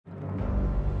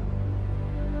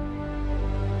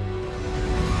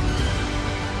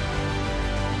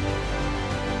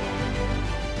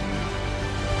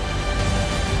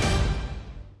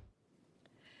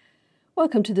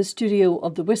Welcome to the studio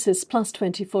of the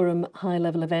WSIS+20 Forum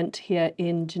High-Level Event here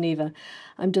in Geneva.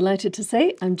 I'm delighted to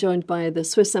say I'm joined by the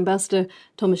Swiss Ambassador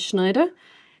Thomas Schneider,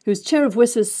 who's chair of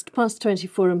WSIS+20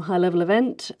 Forum High-Level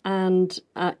Event, and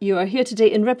you are here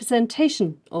today in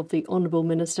representation of the Honourable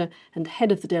Minister and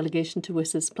head of the delegation to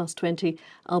WSIS+20,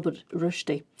 Albert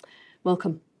Rösti.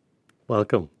 Welcome.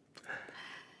 Welcome.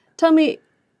 Tell me,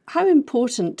 how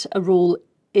important a role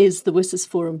is the WSIS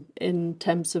Forum in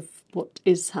terms of what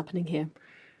is happening here?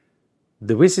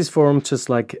 The WSIS Forum, just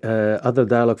like other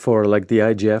dialogue fora like the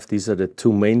IGF, these are the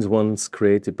two main ones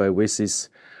created by WSIS,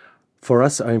 for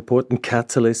us are important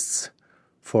catalysts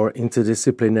for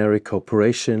interdisciplinary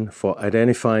cooperation, for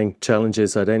identifying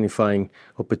challenges, identifying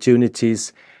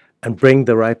opportunities, and bring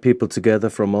the right people together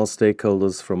from all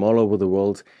stakeholders from all over the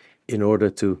world in order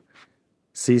to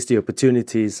seize the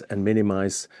opportunities and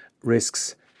minimize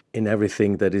risks in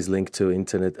everything that is linked to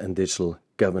internet and digital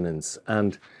governance.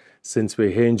 And since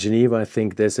we're here in Geneva, I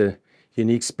think there's a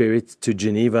unique spirit to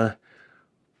Geneva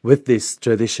with this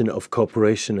tradition of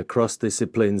cooperation across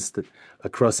disciplines,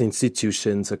 across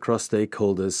institutions, across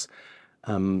stakeholders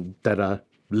that are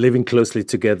living closely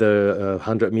together,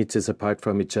 100 meters apart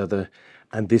from each other.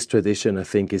 And this tradition, I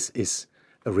think, is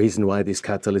a reason why this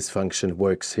catalyst function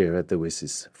works here at the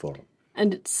WSIS Forum.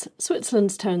 And it's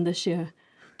Switzerland's turn this year.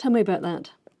 Tell me about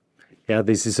that. Yeah,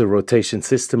 this is a rotation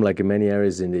system like in many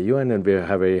areas in the UN, and we're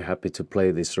very happy to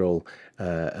play this role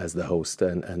as the host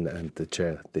and the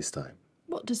chair this time.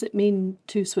 What does it mean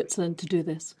to Switzerland to do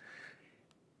this?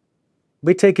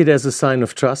 We take it as a sign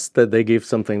of trust that they give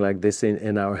something like this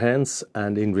in our hands,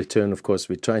 and in return, of course,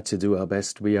 we try to do our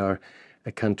best. We are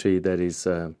a country that is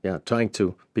trying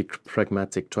to be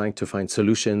pragmatic, trying to find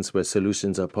solutions where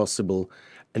solutions are possible,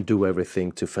 and do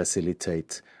everything to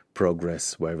facilitate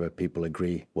progress wherever people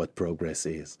agree what progress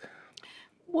is.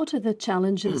 What are the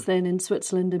challenges then in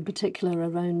Switzerland in particular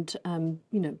around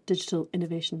digital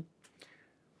innovation?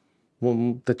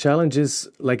 Well, the challenge is,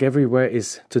 like everywhere,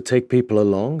 is to take people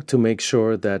along, to make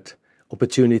sure that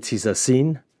opportunities are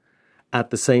seen, at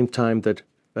the same time that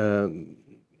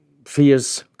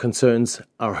fears, concerns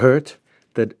are heard,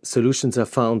 that solutions are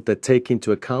found that take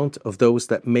into account of those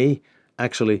that may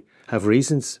actually have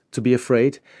reasons to be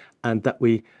afraid, and that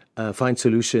we find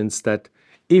solutions that,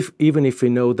 even if we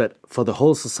know that for the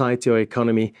whole society or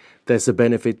economy there's a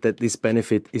benefit, that this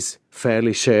benefit is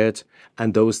fairly shared,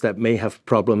 and those that may have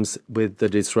problems with the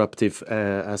disruptive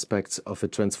aspects of a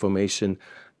transformation,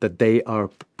 that they are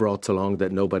brought along,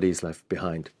 that nobody is left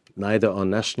behind, neither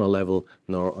on national level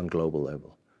nor on global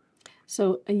level.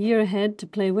 So a year ahead to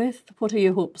play with. What are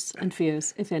your hopes and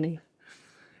fears, if any?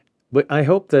 But I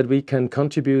hope that we can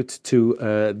contribute to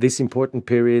this important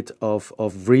period of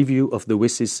review of the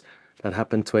WSIS that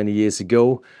happened 20 years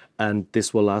ago, and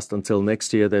this will last until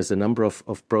next year. There's a number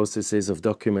of processes, of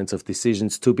documents, of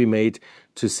decisions to be made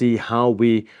to see how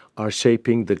we are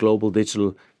shaping the global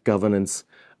digital governance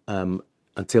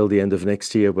until the end of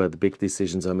next year, where the big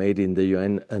decisions are made in the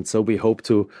UN. And so we hope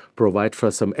to provide for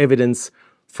some evidence,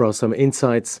 for some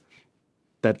insights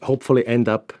that hopefully end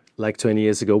up like 20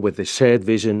 years ago, with a shared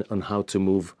vision on how to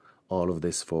move all of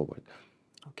this forward.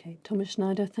 Okay, Thomas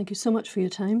Schneider, thank you so much for your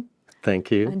time.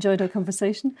 Thank you. I enjoyed our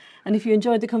conversation. And if you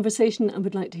enjoyed the conversation and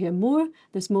would like to hear more,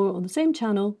 there's more on the same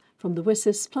channel from the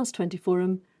WSIS+20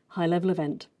 Forum High-Level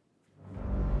Event.